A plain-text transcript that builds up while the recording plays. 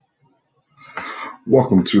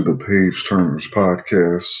Welcome to the Page Turners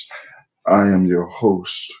Podcast. I am your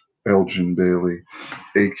host, Elgin Bailey,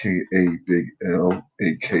 aka Big L,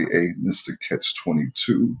 aka Mr. Catch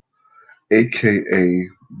 22, aka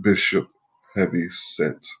Bishop Heavy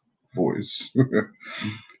Set Voice.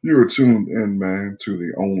 You are tuned in, man, to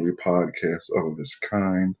the only podcast of its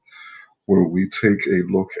kind where we take a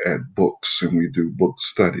look at books and we do book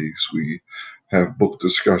studies. We have book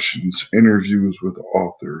discussions, interviews with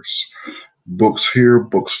authors, books here,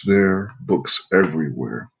 books there, books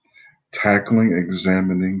everywhere. Tackling,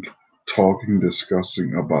 examining, talking,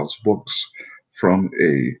 discussing about books from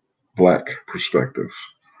a Black perspective.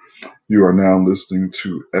 You are now listening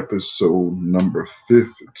to episode number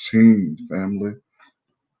 15, family.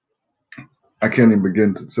 I can't even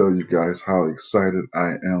begin to tell you guys how excited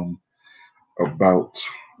I am about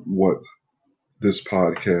what this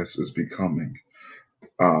podcast is becoming.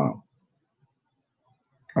 Uh,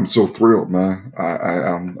 I'm so thrilled, man.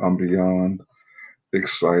 I'm beyond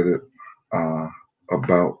excited uh,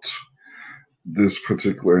 about this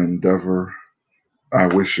particular endeavor. I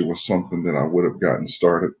wish it was something that I would have gotten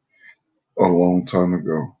started a long time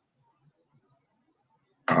ago.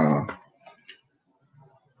 Uh,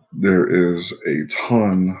 there is a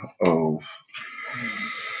ton of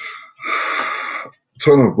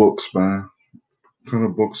books, man. Ton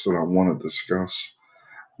of books that I want to discuss.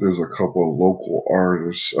 There's a couple of local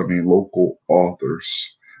authors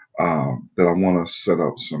that I want to set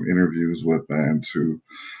up some interviews with, man, to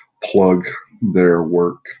plug their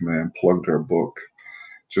work, man, plug their book,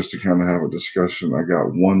 just to kind of have a discussion. I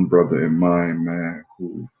got one brother in mind, man,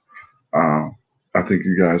 who uh, I think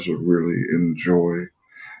you guys would really enjoy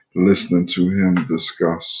listening to him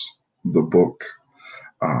discuss the book.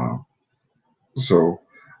 Uh, so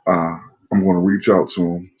uh, I'm going to reach out to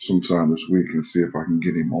him sometime this week and see if I can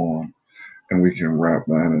get him on and we can rap,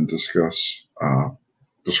 man, and discuss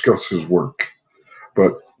his work.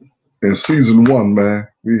 But in season one, man,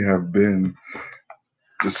 we have been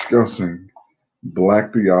discussing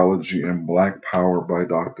Black Theology and Black Power by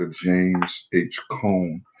Dr. James H.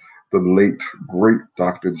 Cone, the late, great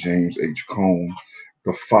Dr. James H. Cone,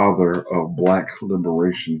 the father of Black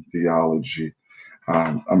liberation theology.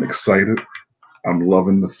 I'm excited. I'm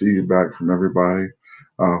loving the feedback from everybody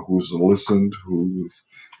who's listened, who's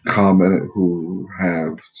commented, who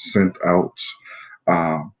have sent out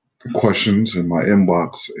uh, questions in my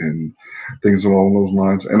inbox and things along those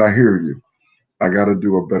lines. And I hear you. I got to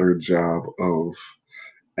do a better job of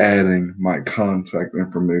adding my contact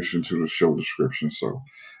information to the show description. So,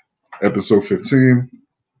 episode 15,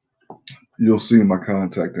 you'll see my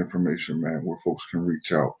contact information, man, where folks can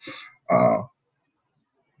reach out uh,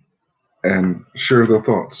 and share their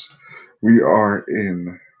thoughts. We are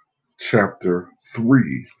in chapter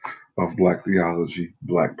 3 of Black Theology,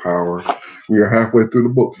 Black Power. We are halfway through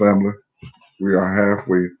the book, family. We are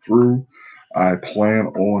halfway through. I plan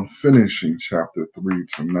on finishing chapter 3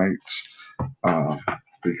 tonight uh,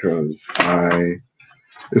 because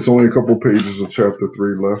it's only a couple pages of chapter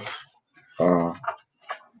 3 left. Uh,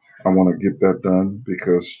 I want to get that done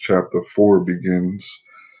because chapter 4 begins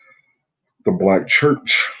the Black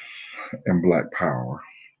Church and Black Power.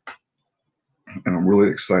 And I'm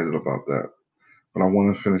really excited about that. But I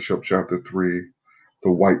want to finish up chapter 3,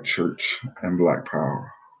 the White Church and Black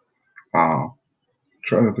Power.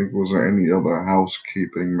 Trying to think, was there any other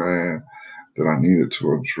housekeeping, man, that I needed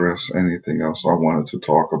to address? Anything else I wanted to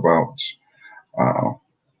talk about? Uh,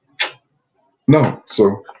 no.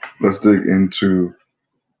 So let's dig into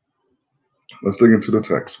the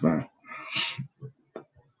text, man.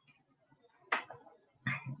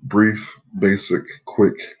 Brief, basic,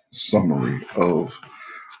 quick summary of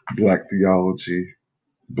Black Theology,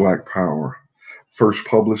 Black Power. First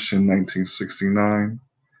published in 1969,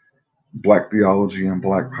 Black Theology and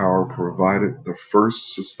Black Power provided the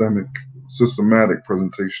first systematic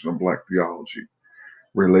presentation of Black theology,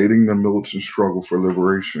 relating the militant struggle for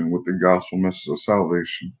liberation with the gospel message of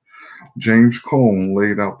salvation. James Cone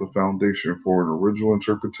laid out the foundation for an original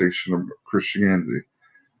interpretation of Christianity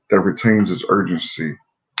that retains its urgency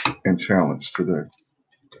and challenge today.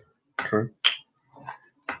 Okay.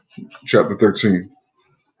 Chapter 13,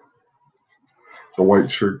 the White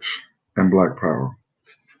Church and Black Power.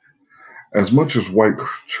 As much as white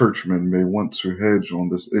churchmen may want to hedge on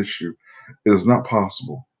this issue, it is not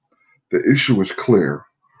possible. The issue is clear.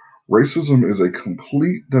 Racism is a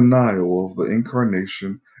complete denial of the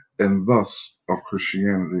incarnation and thus of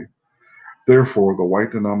Christianity. Therefore, the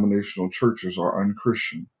white denominational churches are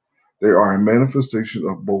unchristian. They are a manifestation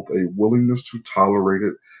of both a willingness to tolerate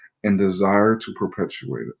it and desire to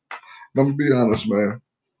perpetuate it. Now, to be honest, man,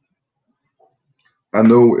 I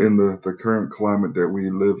know in the current climate that we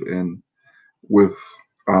live in with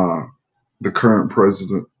uh, the current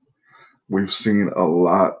president, we've seen a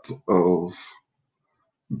lot of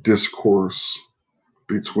discourse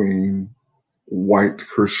between white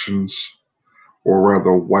Christians, or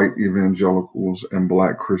rather white evangelicals, and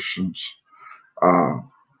black Christians. Uh,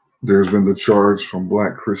 there's been the charge from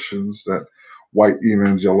black Christians that white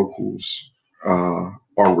evangelicals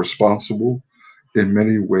are responsible in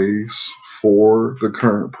many ways for the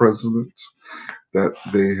current president, that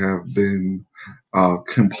they have been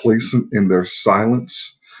complacent in their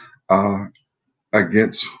silence uh,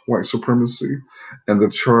 against white supremacy. And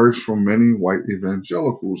the charge from many white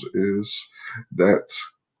evangelicals is that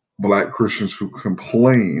black Christians who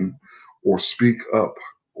complain or speak up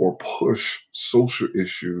or push social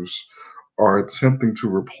issues are attempting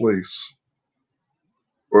to replace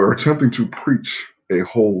or attempting to preach a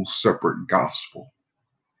whole separate gospel.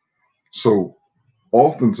 So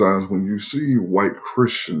oftentimes when you see white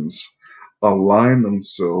Christians align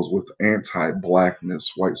themselves with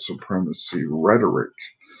anti-blackness, white supremacy rhetoric,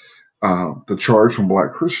 the charge from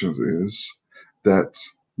black Christians is that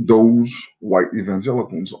those white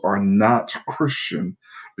evangelicals are not Christian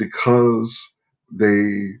because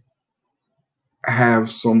they have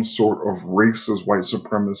some sort of racist white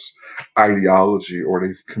supremacist ideology, or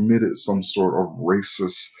they've committed some sort of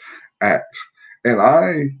racist act. And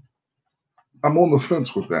I'm on the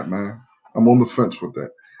fence with that, man. I'm on the fence with that.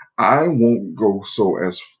 I won't go so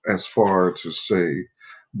as far to say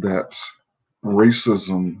that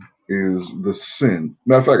racism is the sin.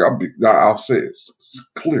 Matter of fact, I'll say it's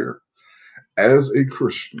clear as a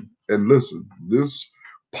Christian. And listen, this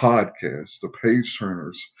podcast, the Page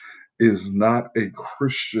Turners, is not a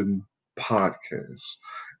Christian podcast.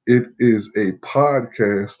 It is a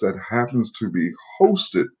podcast that happens to be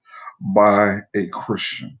hosted by a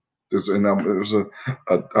Christian. There's a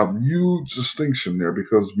huge distinction there,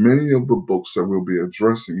 because many of the books that we'll be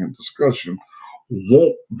addressing in discussion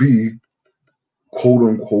won't be quote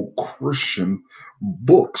unquote Christian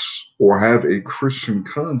books or have a Christian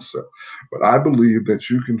concept. But I believe that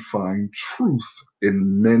you can find truth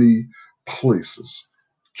in many places.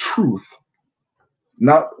 Truth,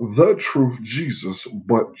 not the truth, Jesus,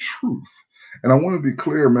 but truth. And I want to be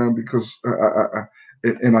clear, man, because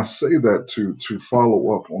and I say that to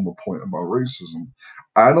follow up on the point about racism.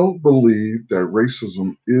 I don't believe that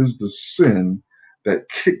racism is the sin that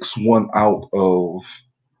kicks one out of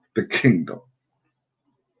the kingdom.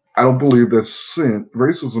 I don't believe that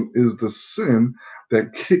racism is the sin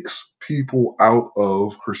that kicks people out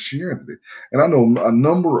of Christianity. And I know a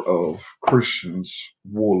number of Christians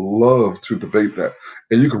will love to debate that.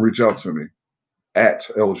 And you can reach out to me at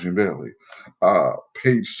Elgin Bailey,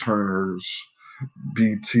 Page Turners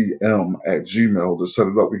BTM at Gmail to set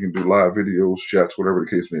it up. We can do live videos, chats, whatever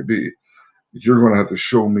the case may be. You're going to have to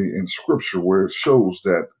show me in scripture where it shows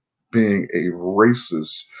that being a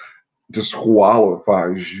racist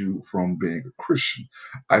disqualifies you from being a Christian.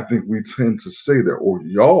 I think we tend to say that, or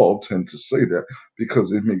y'all tend to say that,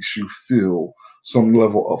 because it makes you feel some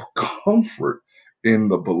level of comfort in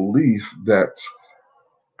the belief that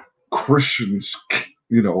Christians,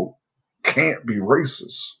 can't be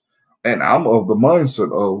racist. And I'm of the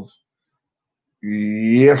mindset of,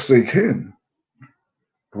 yes, they can.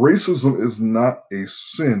 Racism is not a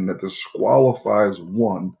sin that disqualifies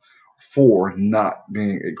one for not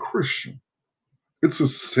being a Christian. It's a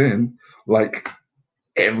sin like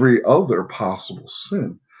every other possible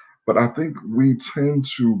sin. But I think we tend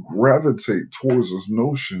to gravitate towards this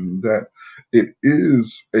notion that it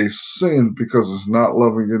is a sin because it's not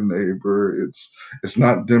loving your neighbor. It's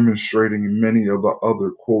not demonstrating many of the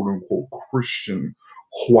other quote unquote Christian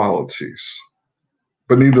qualities.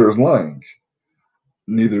 But neither is lying,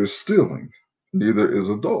 neither is stealing, neither is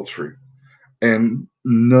adultery. And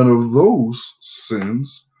none of those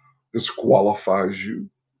sins disqualifies you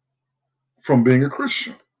from being a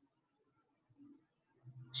Christian.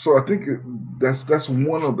 So I think that's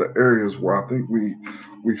one of the areas where I think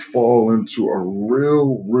we fall into a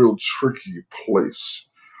real tricky place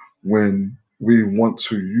when we want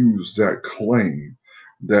to use that claim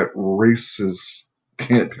that racists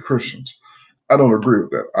can't be Christians. I don't agree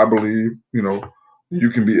with that. I believe you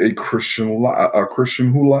can be a a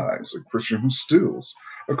Christian who lies, a Christian who steals,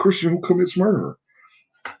 a Christian who commits murder.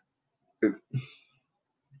 It,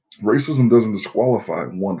 Racism doesn't disqualify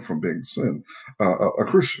one from being a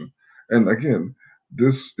Christian. And again,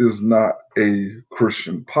 this is not a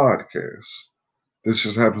Christian podcast. This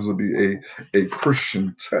just happens to be a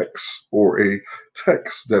Christian text, or a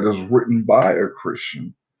text that is written by a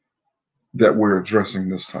Christian that we're addressing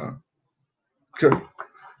this time. Okay.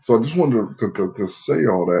 So I just wanted to say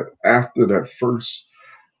all that after that first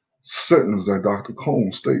sentence that Dr.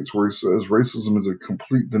 Cone states, where he says racism is a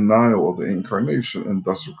complete denial of the incarnation and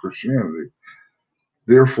thus of Christianity.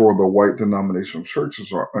 Therefore, the white denominational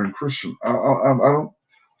churches are unchristian. I don't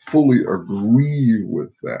fully agree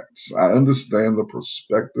with that. I understand the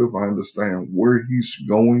perspective. I understand where he's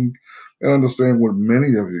going, and I understand what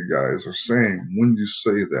many of you guys are saying when you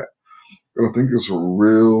say that. But I think it's a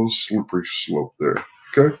real slippery slope there.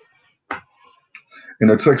 Okay? And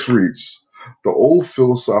the text reads, the old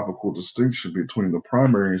philosophical distinction between the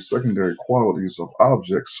primary and secondary qualities of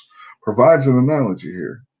objects provides an analogy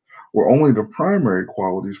here, where only the primary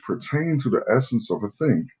qualities pertain to the essence of a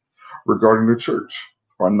thing. Regarding the church,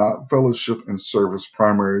 are not fellowship and service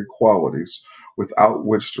primary qualities without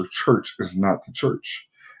which the church is not the church?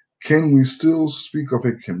 Can we still speak of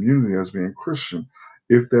a community as being Christian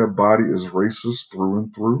if that body is racist through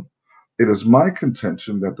and through? It is my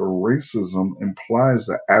contention that the racism implies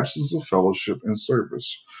the absence of fellowship and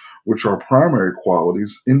service, which are primary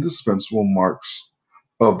qualities, indispensable marks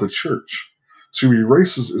of the church. To be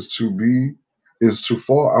racist is to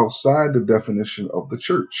fall outside the definition of the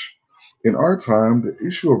church. In our time, the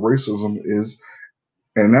issue of racism is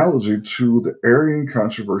an analogy to the Arian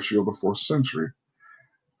controversy of the fourth century.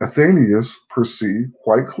 Athanasius perceived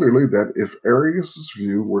quite clearly that if Arius'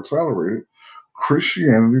 view were tolerated,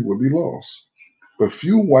 Christianity would be lost. But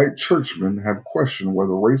few white churchmen have questioned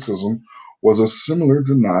whether racism was a similar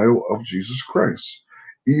denial of Jesus Christ.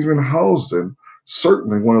 Even Housden,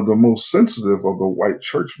 certainly one of the most sensitive of the white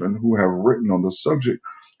churchmen who have written on the subject,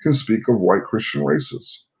 can speak of white Christian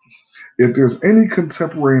racists. If there's any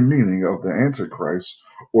contemporary meaning of the Antichrist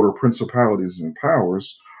or the principalities and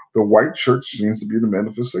powers, the white church seems to be the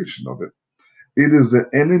manifestation of it. It is the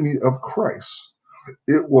enemy of Christ.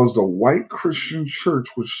 It was the white Christian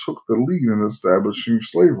church which took the lead in establishing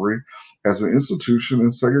slavery as an institution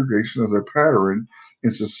and segregation as a pattern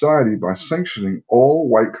in society by sanctioning all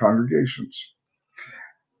white congregations.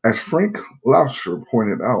 As Frank Lauscher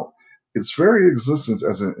pointed out, its very existence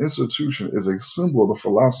as an institution is a symbol of the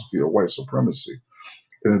philosophy of white supremacy.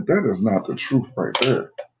 And if that is not the truth right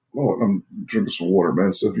there, Lord, I'm drinking some water,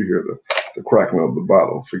 man. So if you hear the crackling of the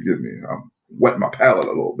bottle, forgive me. I'm wetting my palate a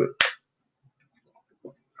little bit.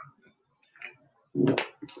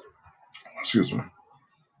 Excuse me.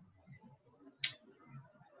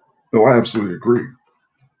 No, I absolutely agree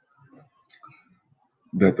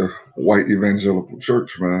that the white evangelical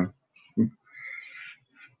church, man,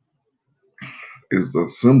 is the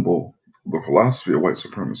symbol of the philosophy of white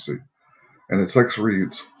supremacy. And the text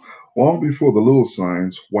reads, long before the little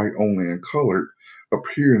signs, white only and colored,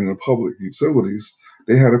 appeared in the public utilities,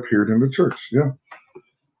 they had appeared in the church. Yeah.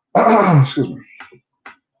 Excuse me.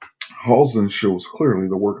 Halston shows clearly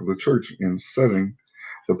the work of the church in setting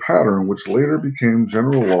the pattern which later became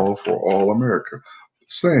general law for all America,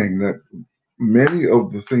 saying that many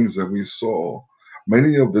of the things that we saw,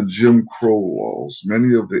 many of the Jim Crow laws,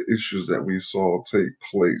 many of the issues that we saw take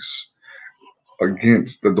place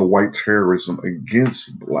against the white terrorism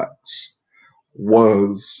against blacks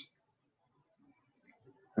was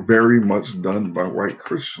very much done by white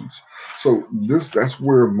Christians. So that's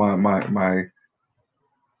where my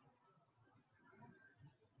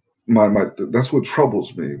that's what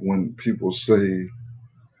troubles me when people say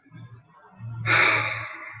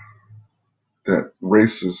that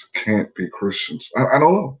racists can't be Christians. I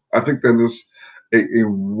don't know. I think that is a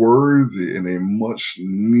worthy and a much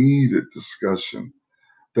needed discussion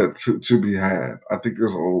that to be had. I think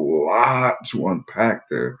there's a lot to unpack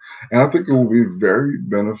there. And I think it will be very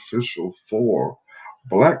beneficial for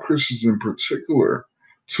Black Christians in particular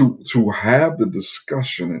to have the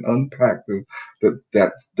discussion and unpack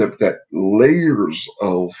that layers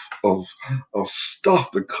of of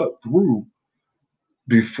stuff to cut through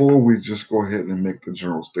before we just go ahead and make the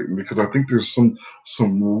general statement, because I think there's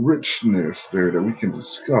some richness there that we can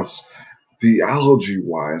discuss theology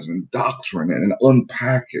wise and doctrine and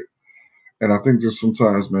unpack it. And I think just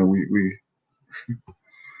sometimes, man, we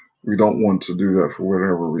don't want to do that for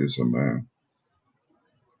whatever reason, man.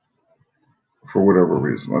 For whatever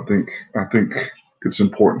reason, I think it's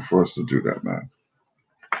important for us to do that, man.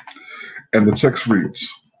 And the text reads: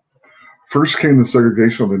 first came the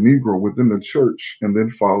segregation of the Negro within the church, and then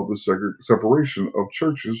followed the separation of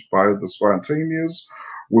churches by the spontaneous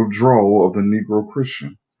withdrawal of the Negro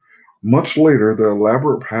Christian. Much later, the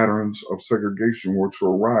elaborate patterns of segregation were to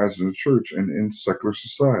arise in the church and in secular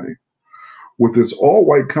society. With its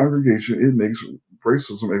all-white congregation, it makes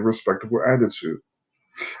racism a respectable attitude.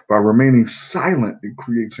 By remaining silent, it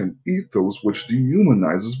creates an ethos which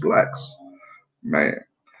dehumanizes blacks. Man,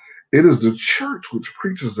 It is the church which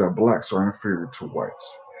preaches that blacks are inferior to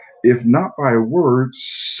whites, if not by word,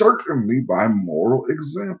 certainly by moral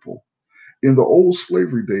example. In the old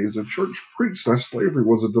slavery days, the church preached that slavery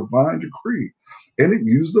was a divine decree, and it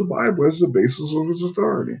used the Bible as the basis of its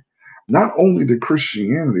authority. Not only did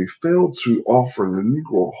Christianity fail to offer the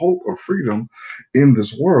Negro hope of freedom in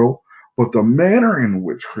this world, but the manner in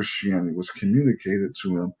which Christianity was communicated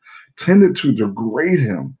to him tended to degrade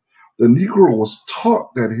him. The Negro was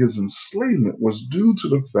taught that his enslavement was due to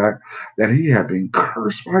the fact that he had been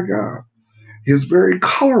cursed by God. His very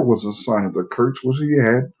color was a sign of the curse which he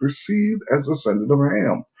had received as descendant of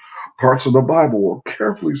Ham. Parts of the Bible were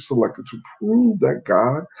carefully selected to prove that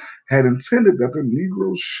God had intended that the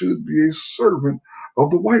Negro should be a servant of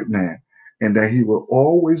the white man, and that he would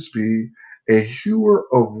always be a hewer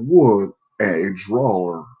of wood and a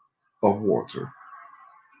drawer of water.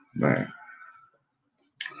 Man,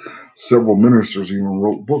 several ministers even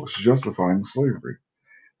wrote books justifying slavery.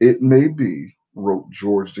 It may be, wrote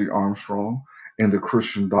George D. Armstrong in The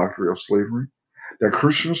Christian Doctrine of Slavery, that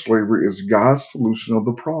Christian slavery is God's solution of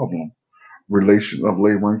the problem, relation of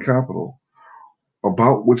labor and capital,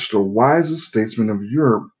 about which the wisest statesmen of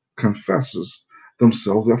Europe confesses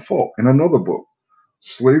themselves at fault. In another book,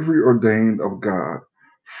 Slavery Ordained of God,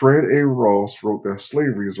 Fred A. Ross wrote that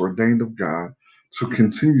slavery is ordained of God to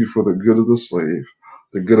continue for the good of the slave,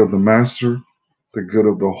 the good of the master, the good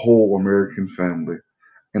of the whole American family,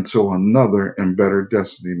 until another and better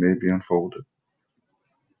destiny may be unfolded.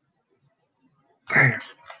 Damn.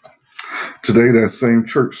 Today, that same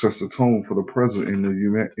church sets the tone for the present in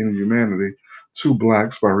humanity to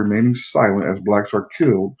blacks by remaining silent as blacks are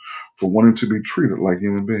killed for wanting to be treated like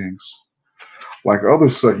human beings. Like other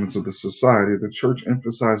segments of the society, the church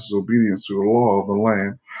emphasizes obedience to the law of the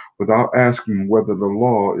land without asking whether the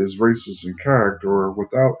law is racist in character or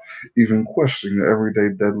without even questioning the everyday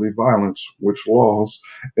deadly violence which laws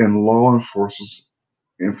and law enforcers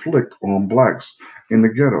inflict on blacks in the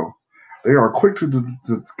ghetto. They are quick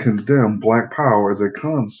to condemn black power as a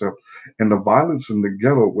concept and the violence in the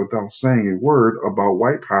ghetto without saying a word about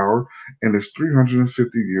white power and its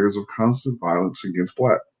 350 years of constant violence against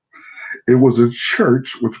black. It was a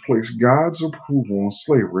church which placed God's approval on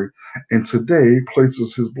slavery and today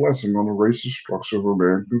places his blessing on the racial structure of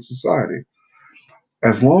American society.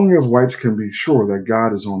 As long as whites can be sure that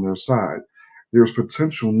God is on their side, there is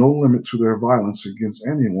potential no limit to their violence against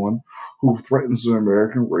anyone who threatens the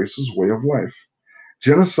American race's way of life.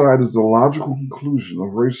 Genocide is the logical conclusion of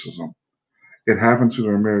racism. It happened to the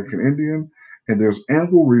American Indian, and there's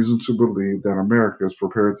ample reason to believe that America is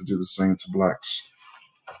prepared to do the same to blacks.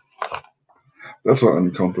 That's an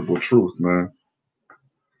uncomfortable truth, man.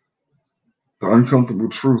 The uncomfortable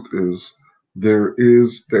truth is there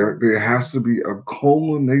has to be a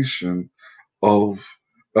culmination of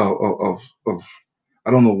of I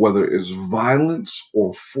don't know whether it's violence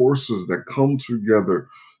or forces that come together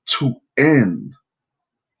to end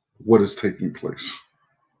what is taking place.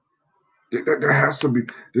 There has to be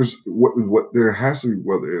there's what there has to be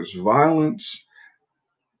whether it's violence.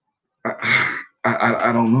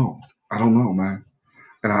 I don't know. I don't know, man.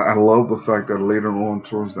 And I love the fact that later on,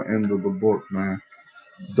 towards the end of the book, man,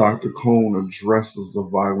 Dr. Cone addresses the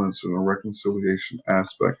violence and the reconciliation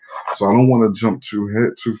aspect. So I don't want to jump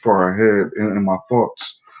too far ahead in my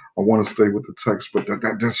thoughts. I want to stay with the text, but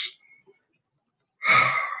that's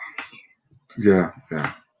yeah.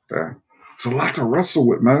 It's a lot to wrestle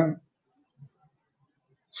with, man.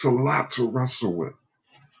 It's a lot to wrestle with.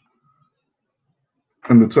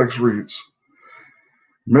 And the text reads,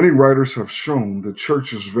 many writers have shown the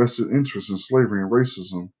church's vested interest in slavery and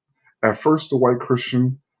racism. At first, the white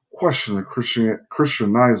Christian questioned the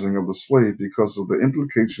Christianizing of the slave because of the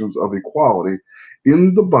implications of equality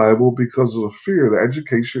in the Bible because of the fear that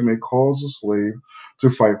education may cause the slave to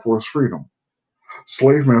fight for his freedom.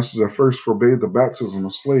 Slave masters at first forbade the baptism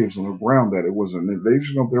of slaves on the ground that it was an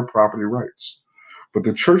invasion of their property rights. But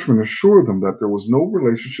the churchmen assured them that there was no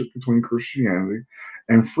relationship between Christianity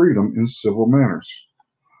and freedom in civil matters.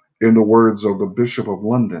 In the words of the Bishop of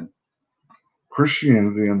London,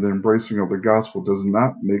 Christianity and the embracing of the gospel does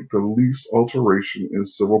not make the least alteration in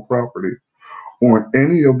civil property or in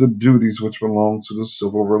any of the duties which belong to the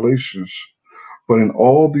civil relations, but in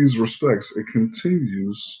all these respects it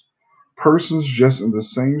continues persons just in the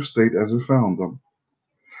same state as it found them.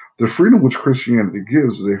 The freedom which Christianity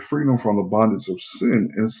gives is a freedom from the bondage of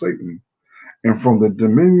sin and Satan, and from the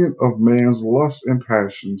dominion of man's lusts and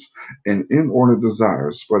passions and inordinate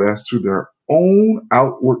desires, but as to their own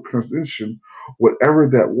outward condition, whatever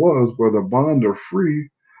that was, whether bond or free,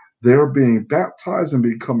 their being baptized and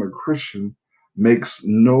become a Christian makes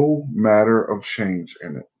no matter of change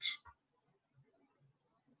in it.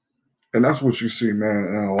 And that's what you see, man,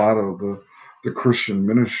 in a lot of the Christian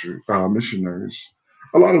ministry missionaries.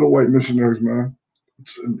 A lot of the white missionaries, man,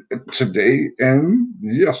 today and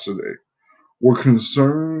yesterday, were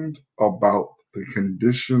concerned about the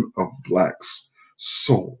condition of blacks'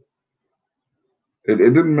 soul. It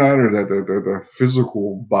didn't matter that their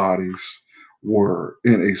physical bodies were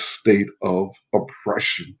in a state of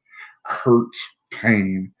oppression, hurt,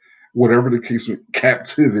 pain, whatever the case may be,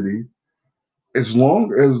 captivity. As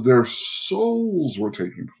long as their souls were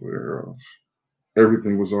taken care of,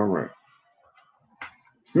 everything was all right.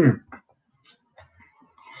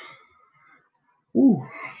 Ooh.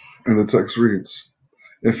 And the text reads,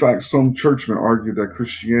 in fact, some churchmen argued that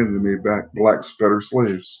Christianity made blacks better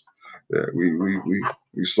slaves. Yeah,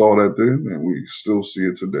 we saw that then, and we still see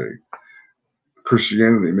it today.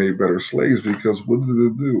 Christianity made better slaves because what did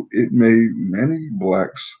it do? It made many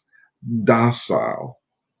blacks docile.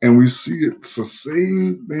 And we see it's the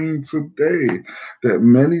same thing today, that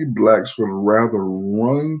many blacks would rather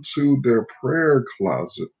run to their prayer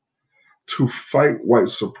closet to fight white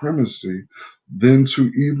supremacy than to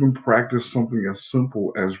even practice something as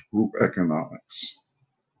simple as group economics.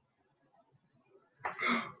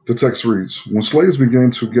 The text reads, when slaves began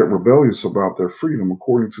to get rebellious about their freedom,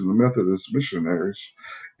 according to the Methodist missionaries,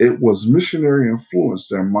 it was missionary influence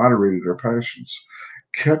that moderated their passions,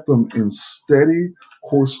 kept them in steady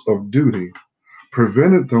course of duty,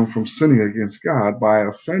 prevented them from sinning against God by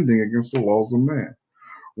offending against the laws of man.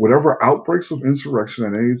 Whatever outbreaks of insurrection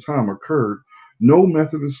at any time occurred, no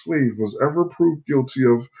Methodist slave was ever proved guilty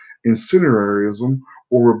of incendiarism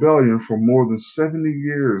or rebellion for more than 70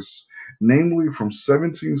 years, namely from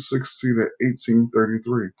 1760 to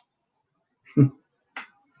 1833.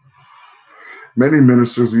 Many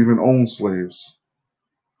ministers even owned slaves.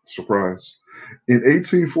 Surprise. In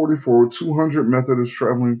 1844, 200 Methodist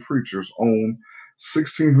traveling preachers owned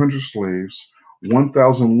 1,600 slaves.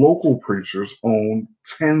 1,000 local preachers owned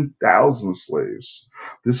 10,000 slaves.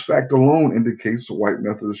 This fact alone indicates the white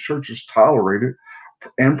Methodist churches tolerated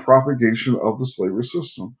and propagation of the slavery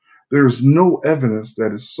system. There is no evidence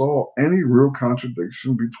that it saw any real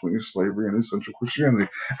contradiction between slavery and essential Christianity.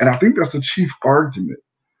 And I think that's the chief argument,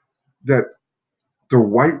 that the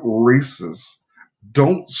white races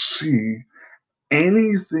don't see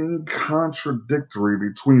anything contradictory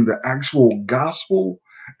between the actual gospel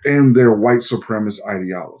and their white supremacist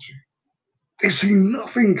ideology. They see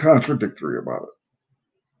nothing contradictory about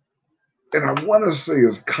it. And I want to say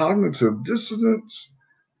it's cognitive dissonance,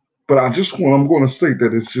 but I'm going to state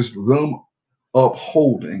that it's just them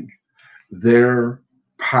upholding their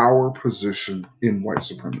power position in white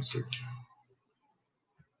supremacy.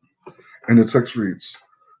 And the text reads,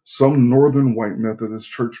 some northern white Methodist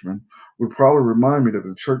churchmen would probably remind me that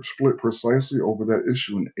the church split precisely over that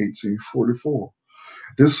issue in 1844.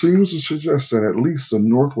 This seems to suggest that at least the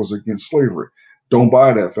North was against slavery. Don't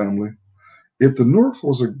buy that, family. If the North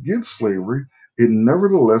was against slavery, it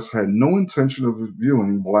nevertheless had no intention of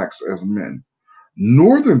viewing blacks as men.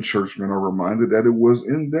 Northern churchmen are reminded that it was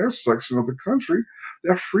in their section of the country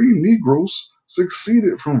that free Negroes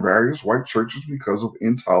seceded from various white churches because of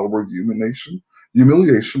intolerable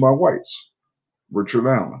humiliation by whites. Richard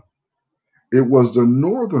Allen. It was the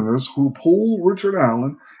Northerners who pulled Richard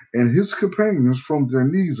Allen and his companions from their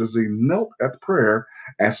knees as they knelt at prayer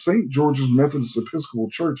at St. George's Methodist Episcopal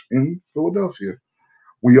Church in Philadelphia.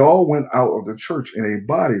 We all went out of the church in a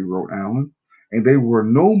body, wrote Allen, and they were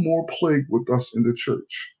no more plagued with us in the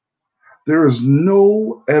church. There is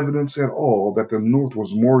no evidence at all that the North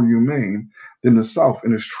was more humane than the South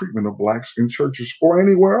in its treatment of blacks in churches or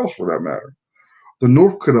anywhere else for that matter. The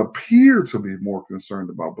North could appear to be more concerned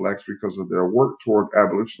about blacks because of their work toward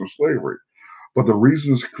abolition of slavery, but the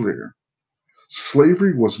reason is clear.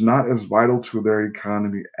 Slavery was not as vital to their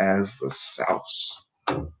economy as the South's.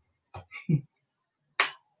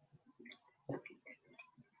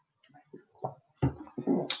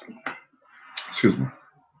 Excuse me.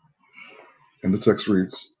 And the text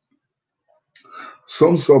reads,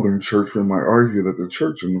 some Southern churchmen might argue that the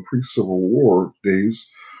church in the pre-Civil War days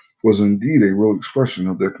was indeed a real expression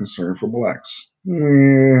of their concern for blacks.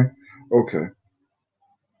 Okay.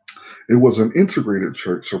 It was an integrated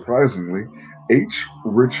church. Surprisingly, H.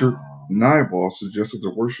 Richard Niebuhr suggested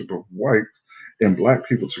the worship of white and black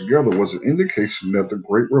people together was an indication that the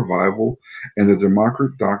Great Revival and the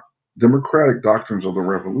democratic doctrines of the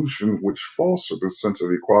Revolution, which fostered the sense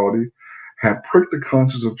of equality, had pricked the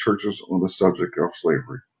conscience of churches on the subject of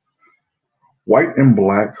slavery. White and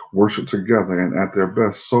black worshiped together and at their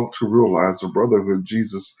best sought to realize the brotherhood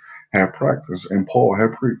Jesus had practiced and Paul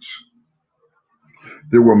had preached.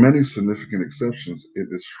 There were many significant exceptions, it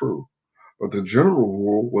is true, but the general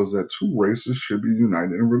rule was that two races should be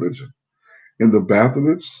united in religion. In the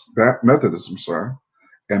Methodist,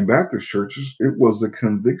 and Baptist churches, it was the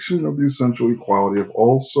conviction of the essential equality of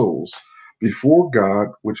all souls before God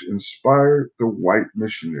which inspired the white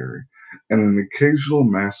missionary and an occasional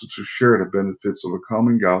master to share the benefits of a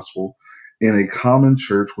common gospel in a common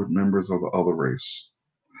church with members of the other race.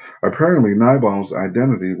 Apparently, Niebaum's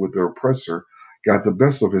identity with the oppressor got the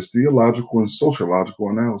best of his theological and sociological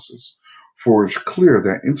analysis, for it's clear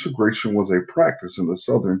that integration was a practice in the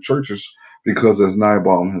Southern churches because, as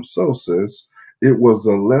Niebaum himself says, it was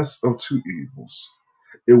the less of two evils.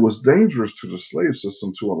 It was dangerous to the slave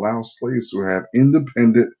system to allow slaves to have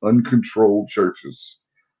independent, uncontrolled churches.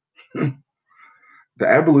 The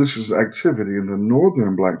abolitionist activity in the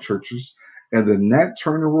northern black churches and the Nat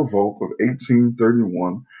Turner Revolt of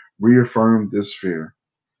 1831 reaffirmed this fear.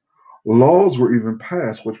 Laws were even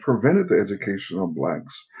passed which prevented the education of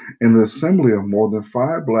blacks and the assembly of more than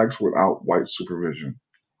 5 blacks without white supervision.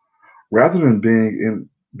 Rather than being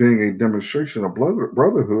a demonstration of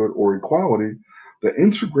brotherhood or equality, the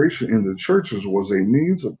integration in the churches was a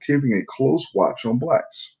means of keeping a close watch on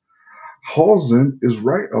blacks. Halsden is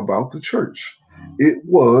right about the church. It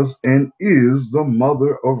was and is the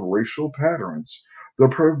mother of racial patterns, the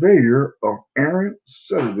purveyor of errant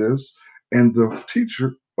sedatives, and the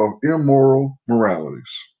teacher of immoral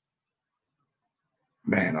moralities.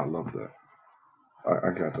 Man, I love that.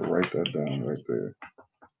 I got to write that down right there.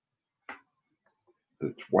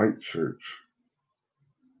 The white church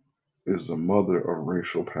is the mother of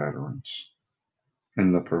racial patterns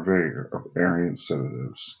and the purveyor of errant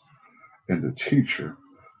sedatives and the teacher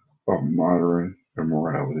of modern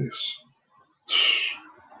immoralities.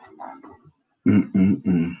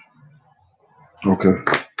 Mm-mm-mm. Okay.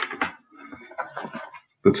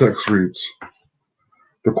 The text reads,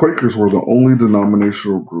 the Quakers were the only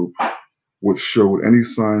denominational group which showed any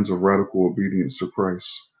signs of radical obedience to Christ.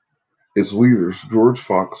 Its leaders, George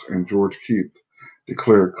Fox and George Keith,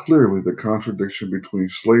 declared clearly the contradiction between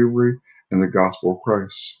slavery and the gospel of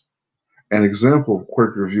Christ. An example of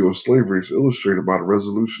Quaker view of slavery is illustrated by the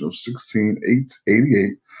resolution of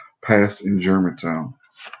 1688 passed in Germantown.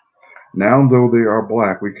 Now, though they are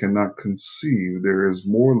black, we cannot conceive there is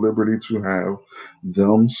more liberty to have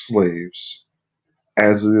them slaves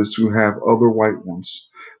as it is to have other white ones.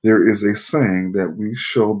 There is a saying that we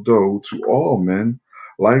shall do to all men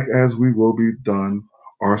like as we will be done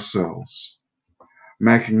ourselves,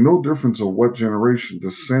 making no difference of what generation,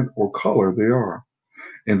 descent, or color they are.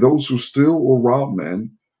 And those who steal or rob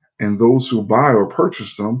men, and those who buy or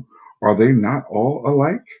purchase them, are they not all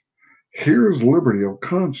alike? Here is liberty of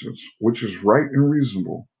conscience, which is right and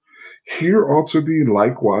reasonable. Here ought to be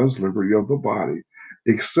likewise liberty of the body,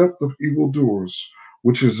 except of evildoers,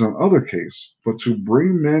 which is another case. But to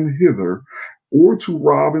bring men hither, or to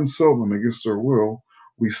rob and sell them against their will,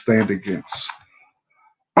 we stand against.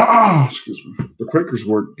 Excuse me. The Quakers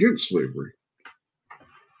were against slavery.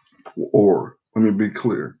 Or, let me be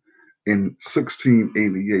clear, in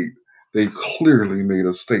 1688, they clearly made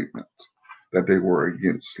a statement that they were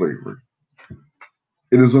against slavery.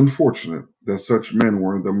 It is unfortunate that such men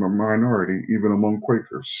were in the minority even among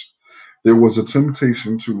Quakers. There was a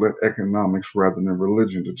temptation to let economics rather than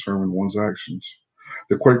religion determine one's actions.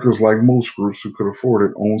 The Quakers, like most groups who could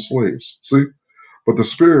afford it, owned slaves. See? But the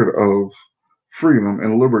spirit of freedom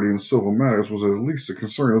and liberty in civil matters was at least the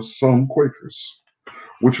concern of some Quakers,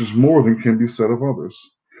 which is more than can be said of others.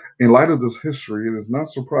 In light of this history, it is not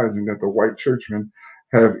surprising that the white churchmen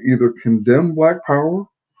have either condemned black power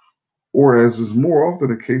or, as is more often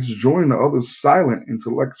the case, joined the other silent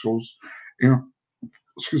intellectuals in,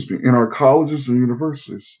 in our colleges and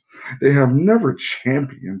universities. They have never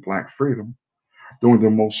championed black freedom. During the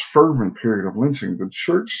most fervent period of lynching, the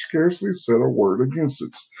church scarcely said a word against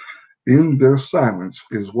it. In their silence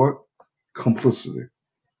is what? Complicity.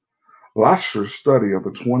 Lasher's study of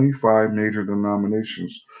the 25 major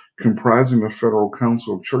denominations comprising the Federal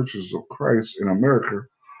Council of Churches of Christ in America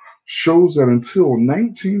shows that until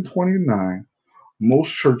 1929,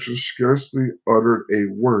 most churches scarcely uttered a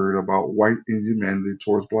word about white inhumanity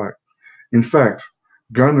towards black. In fact,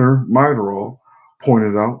 Gunnar Myrdal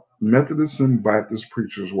pointed out Methodist and Baptist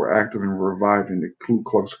preachers were active in reviving the Ku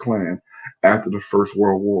Klux Klan after the First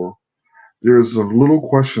World War. There is little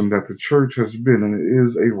question that the church has been and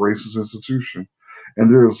is a racist institution,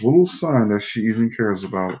 and there is little sign that she even cares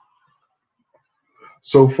about it.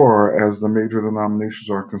 So far as the major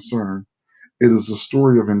denominations are concerned, it is a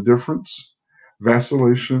story of indifference,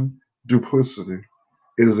 vacillation, duplicity.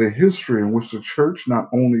 It is a history in which the church not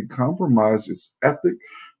only compromised its ethic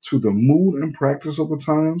to the mood and practice of the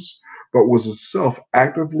times, but was itself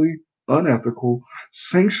actively unethical,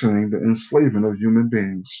 sanctioning the enslavement of human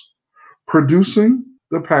beings, producing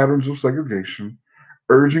the patterns of segregation,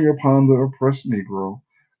 urging upon the oppressed Negro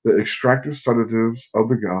the extractive sedatives of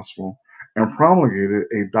the gospel, and promulgated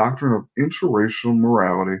a doctrine of interracial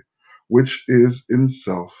morality, which is in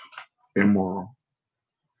itself immoral.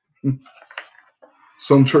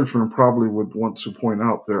 Some churchmen probably would want to point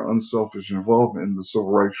out their unselfish involvement in the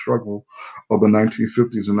civil rights struggle of the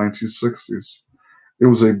 1950s and 1960s. It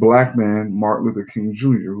was a black man, Martin Luther King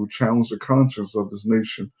Jr., who challenged the conscience of this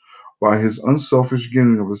nation by his unselfish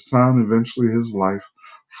giving of his time and eventually his life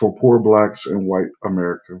for poor blacks in white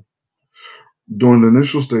America. During the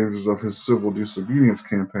initial stages of his civil disobedience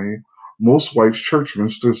campaign, most white churchmen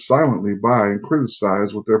stood silently by and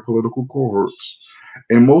criticized with their political cohorts,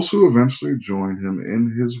 and most who eventually joined him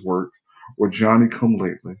in his work were Johnny come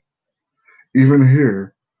lately. Even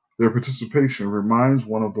here, their participation reminds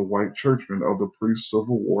one of the white churchmen of the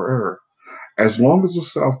pre-Civil War era. As long as the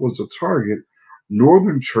South was the target,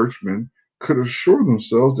 Northern churchmen could assure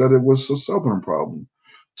themselves that it was a Southern problem,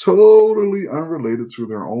 totally unrelated to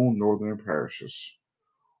their own Northern parishes.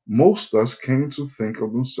 Most thus came to think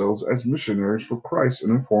of themselves as missionaries for Christ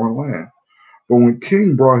in a foreign land. But when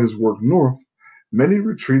King brought his work north, many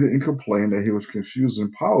retreated and complained that he was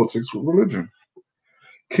confusing politics with religion.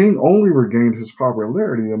 King only regained his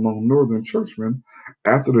popularity among Northern churchmen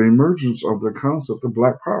after the emergence of the concept of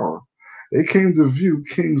Black Power. They came to view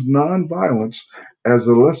King's nonviolence as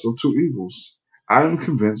the lesser of two evils. I am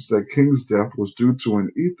convinced that King's death was due to an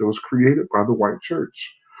ethos created by the white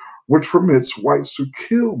church, which permits whites to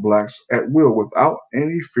kill blacks at will without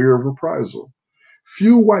any fear of reprisal.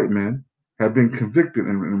 Few white men have been convicted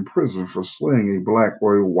and imprisoned for slaying a black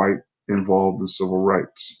or a white involved in civil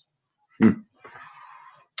rights.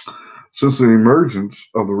 Since the emergence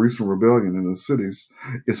of the recent rebellion in the cities,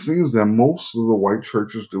 it seems that most of the white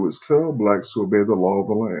churches do is tell blacks to obey the law of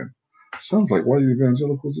the land. Sounds like white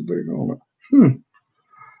evangelicals today, don't it?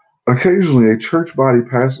 Occasionally, a church body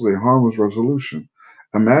passes a harmless resolution.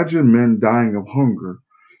 Imagine men dying of hunger,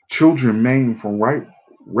 children maimed from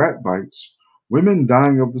rat bites, women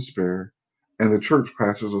dying of despair, and the church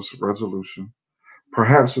passes a resolution.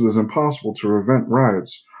 Perhaps it is impossible to prevent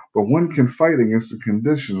riots, but one can fight against the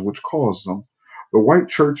conditions which cause them. The white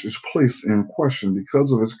church is placed in question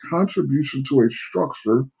because of its contribution to a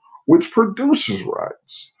structure which produces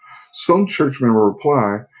riots. Some churchmen will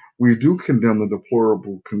reply, we do condemn the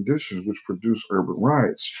deplorable conditions which produce urban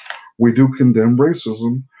riots. We do condemn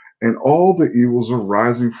racism and all the evils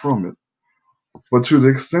arising from it. But to the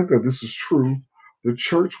extent that this is true, the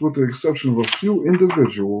church, with the exception of a few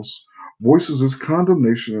individuals, voices its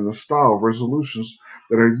condemnation in a style of resolutions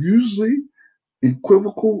that are usually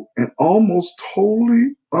equivocal and almost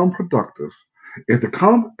totally unproductive. If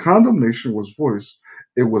the condemnation was voiced,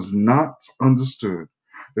 it was not understood.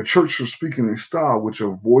 The church should speak in a style which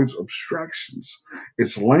avoids abstractions.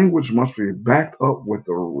 Its language must be backed up with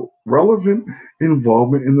the relevant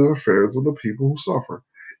involvement in the affairs of the people who suffer.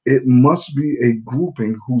 It must be a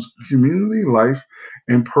grouping whose community life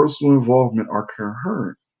and personal involvement are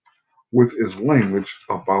coherent with its language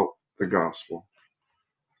about the gospel.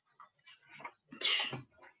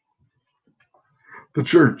 The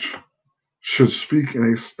church should speak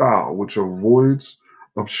in a style which avoids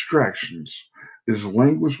abstractions. Its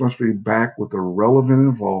language must be backed with a relevant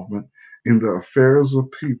involvement in the affairs of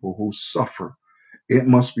people who suffer. It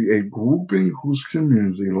must be a grouping whose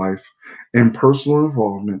community life and personal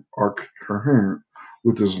involvement are coherent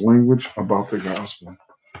with its language about the gospel.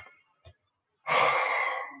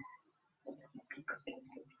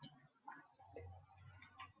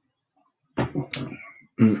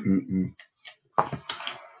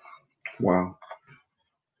 Wow.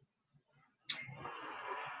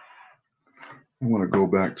 I want to go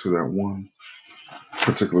back to that one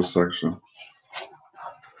particular section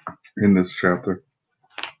in this chapter.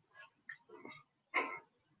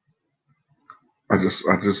 I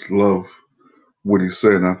just love what he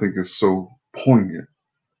said, and I think it's so poignant.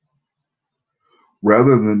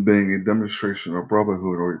 Rather than being a demonstration of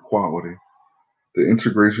brotherhood or equality, the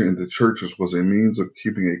integration into churches was a means of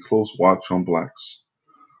keeping a close watch on blacks.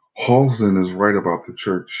 Halston is right about the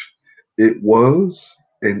church. It was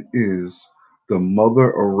and is the mother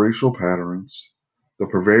of racial patterns, the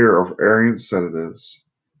purveyor of Aryan sedatives,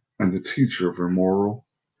 and the teacher of immoral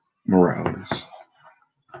moralities.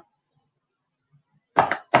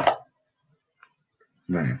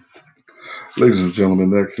 Man. Ladies and gentlemen,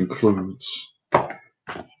 that concludes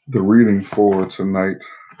the reading for tonight,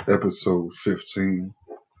 episode 15.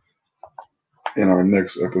 In our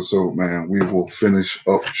next episode, man, we will finish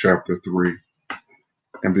up chapter 3.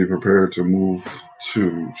 and be prepared to move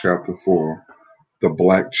to chapter 4, the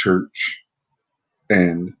Black Church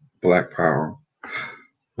and Black Power.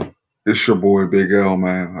 It's your boy Big L,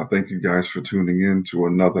 man. I thank you guys for tuning in to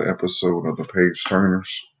another episode of the Page Turners.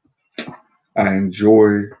 I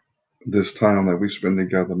enjoy this time that we spend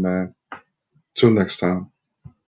together, man. Till next time.